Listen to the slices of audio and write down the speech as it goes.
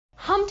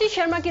Humpty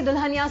Sharma Ki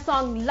Dulhania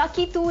song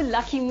Lucky Tu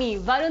Lucky Me,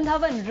 Varun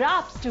Dhawan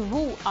raps to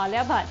woo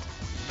Alia Bhatt.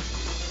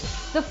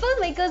 The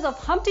filmmakers of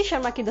Humpty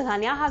Sharma Ki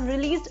Dulhania have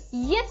released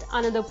yet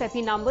another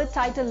peppy number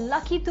titled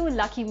Lucky Tu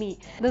Lucky Me.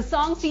 The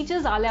song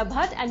features Alia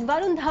Bhatt and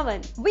Varun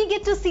Dhawan. We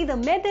get to see the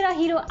Main Tera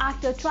Hero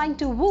actor trying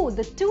to woo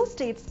the two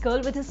states girl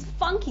with his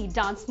funky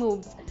dance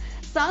moves.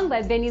 Sung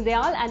by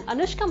Dayal and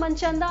Anushka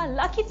Manchanda,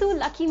 Lucky Tu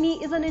Lucky Me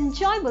is an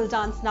enjoyable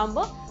dance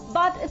number,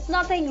 but it's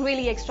nothing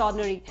really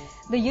extraordinary.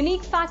 The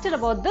unique factor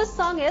about this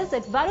song is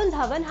that Varun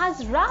Dhawan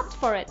has rapped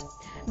for it.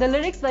 The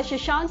lyrics by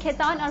Shashank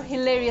Khaitan are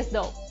hilarious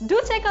though.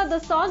 Do check out the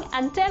song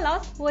and tell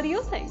us what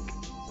you think.